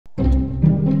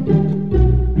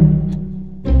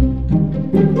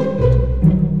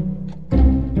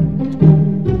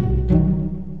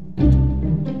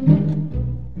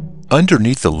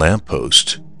Underneath the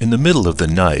lamppost, in the middle of the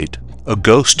night, a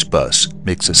ghost bus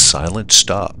makes a silent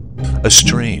stop, a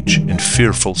strange and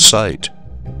fearful sight.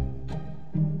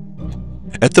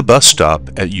 At the bus stop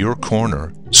at your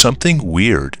corner, something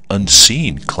weird,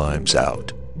 unseen climbs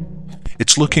out.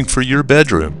 It's looking for your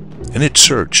bedroom, and it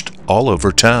searched all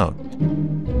over town.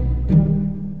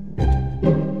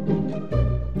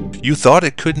 You thought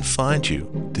it couldn't find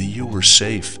you, that you were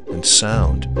safe and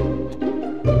sound.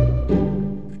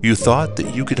 You thought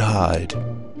that you could hide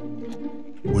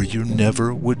where you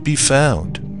never would be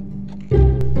found.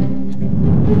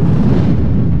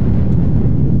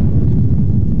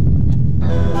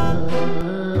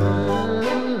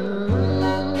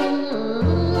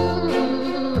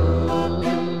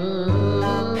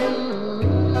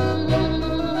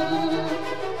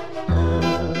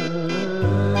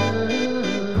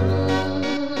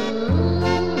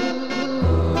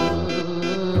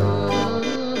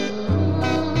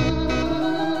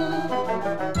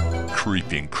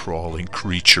 Creeping, crawling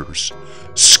creatures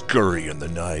scurry in the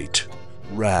night.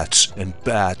 Rats and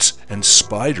bats and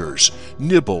spiders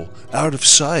nibble out of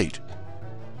sight.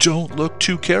 Don't look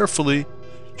too carefully,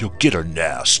 you'll get a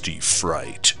nasty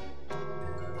fright.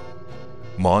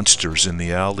 Monsters in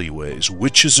the alleyways,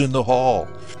 witches in the hall,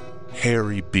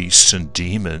 hairy beasts and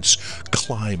demons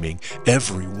climbing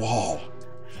every wall.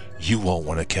 You won't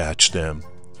want to catch them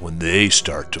when they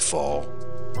start to fall.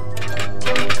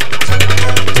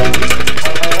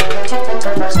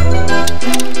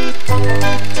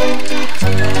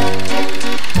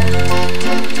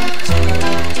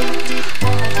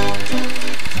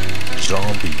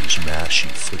 Zombies' mashy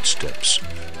footsteps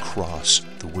cross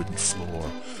the wooden floor,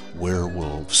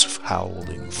 werewolves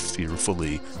howling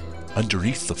fearfully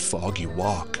underneath the foggy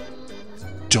walk.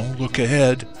 Don't look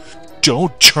ahead.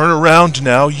 Don't turn around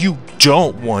now. You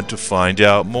don't want to find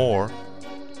out more.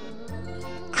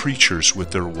 Creatures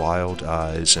with their wild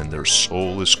eyes and their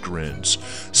soulless grins,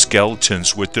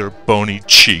 skeletons with their bony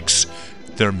cheeks,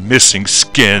 their missing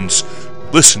skins.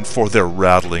 Listen for their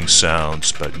rattling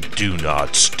sounds, but do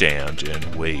not stand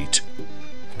and wait.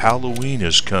 Halloween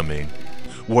is coming.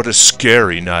 What a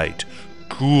scary night.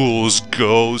 Ghouls,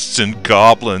 ghosts, and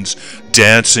goblins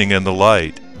dancing in the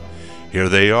light. Here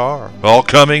they are, all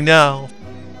coming now.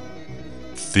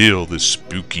 Feel the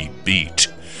spooky beat.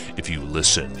 If you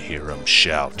listen, hear 'em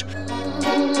shout.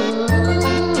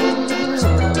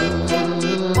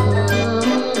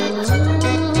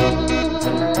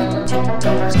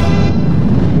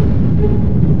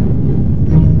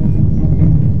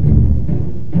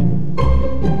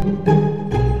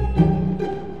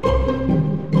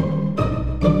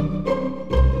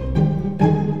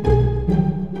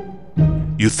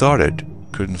 You thought it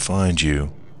couldn't find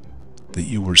you, that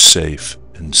you were safe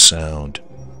and sound.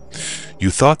 You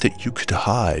thought that you could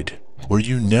hide where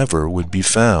you never would be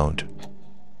found.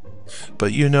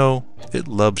 But you know, it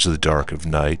loves the dark of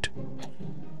night.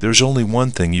 There's only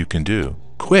one thing you can do.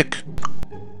 Quick!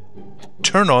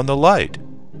 Turn on the light.